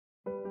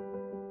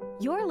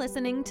You're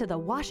listening to the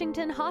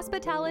Washington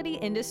Hospitality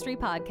Industry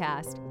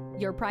Podcast,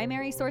 your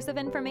primary source of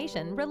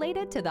information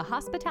related to the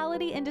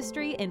hospitality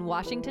industry in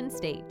Washington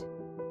State.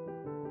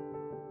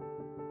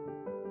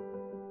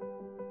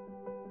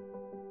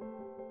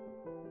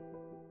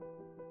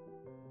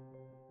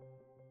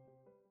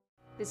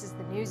 This is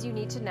the news you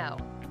need to know.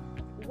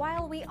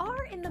 While we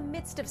are in the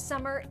midst of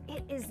summer,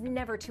 it is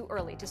never too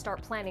early to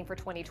start planning for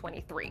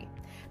 2023.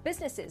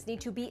 Businesses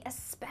need to be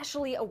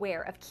especially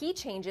aware of key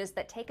changes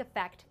that take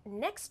effect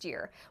next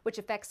year, which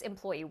affects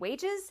employee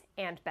wages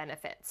and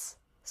benefits.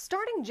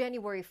 Starting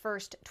January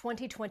 1st,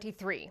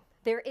 2023,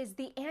 there is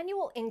the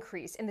annual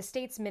increase in the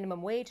state's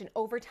minimum wage and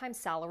overtime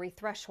salary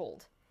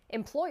threshold.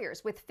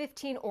 Employers with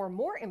 15 or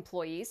more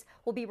employees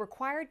will be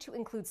required to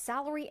include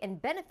salary and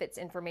benefits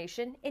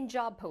information in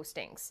job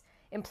postings.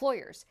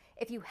 Employers,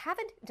 if you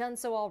haven't done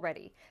so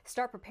already,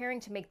 start preparing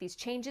to make these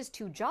changes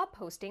to job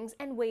postings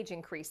and wage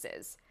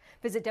increases.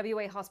 Visit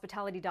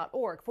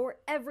wahospitality.org for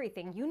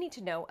everything you need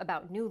to know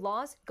about new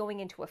laws going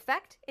into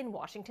effect in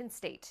Washington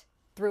State.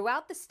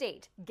 Throughout the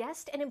state,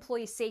 guest and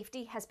employee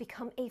safety has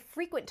become a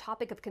frequent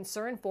topic of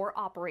concern for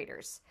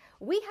operators.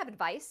 We have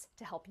advice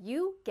to help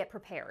you get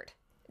prepared.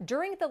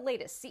 During the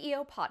latest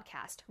CEO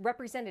podcast,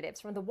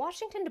 representatives from the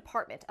Washington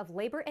Department of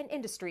Labor and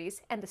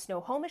Industries and the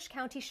Snohomish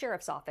County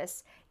Sheriff's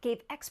Office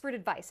gave expert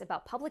advice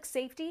about public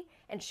safety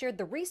and shared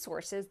the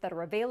resources that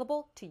are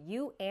available to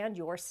you and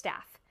your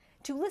staff.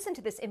 To listen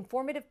to this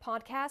informative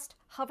podcast,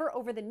 hover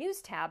over the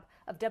news tab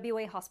of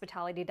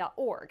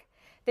wahospitality.org.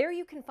 There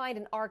you can find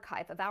an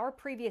archive of our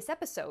previous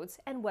episodes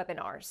and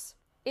webinars.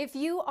 If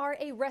you are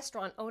a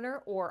restaurant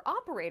owner or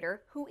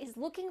operator who is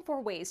looking for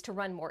ways to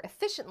run more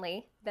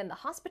efficiently, then the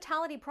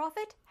Hospitality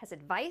Prophet has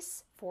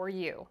advice for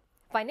you.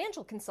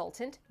 Financial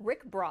consultant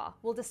Rick Bra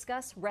will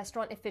discuss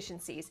restaurant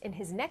efficiencies in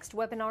his next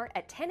webinar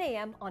at 10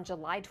 a.m. on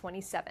July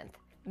 27th.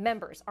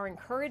 Members are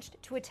encouraged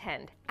to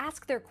attend,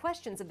 ask their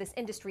questions of this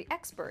industry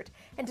expert,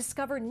 and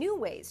discover new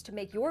ways to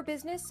make your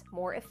business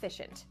more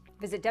efficient.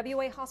 Visit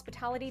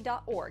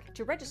wahospitality.org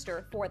to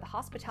register for the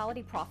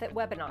Hospitality Prophet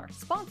webinar,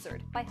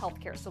 sponsored by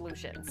Healthcare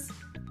Solutions.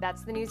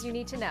 That's the news you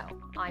need to know.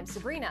 I'm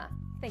Sabrina.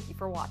 Thank you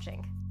for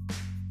watching.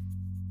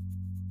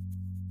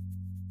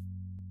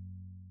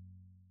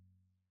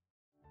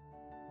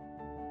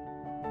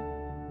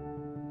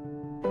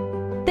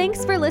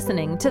 Thanks for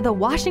listening to the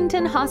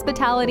Washington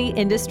Hospitality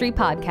Industry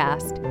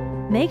Podcast.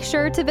 Make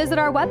sure to visit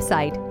our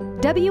website,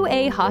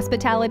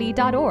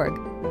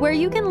 wahospitality.org, where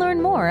you can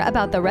learn more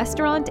about the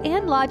restaurant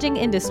and lodging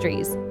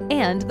industries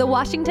and the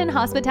Washington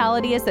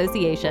Hospitality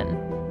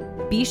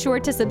Association. Be sure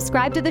to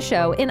subscribe to the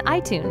show in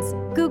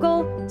iTunes,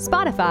 Google,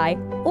 Spotify,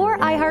 or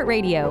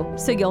iHeartRadio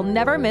so you'll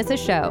never miss a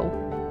show.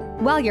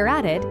 While you're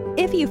at it,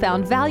 if you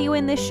found value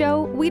in this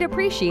show, we'd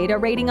appreciate a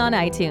rating on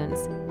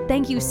iTunes.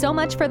 Thank you so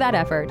much for that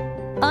effort.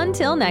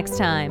 Until next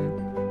time.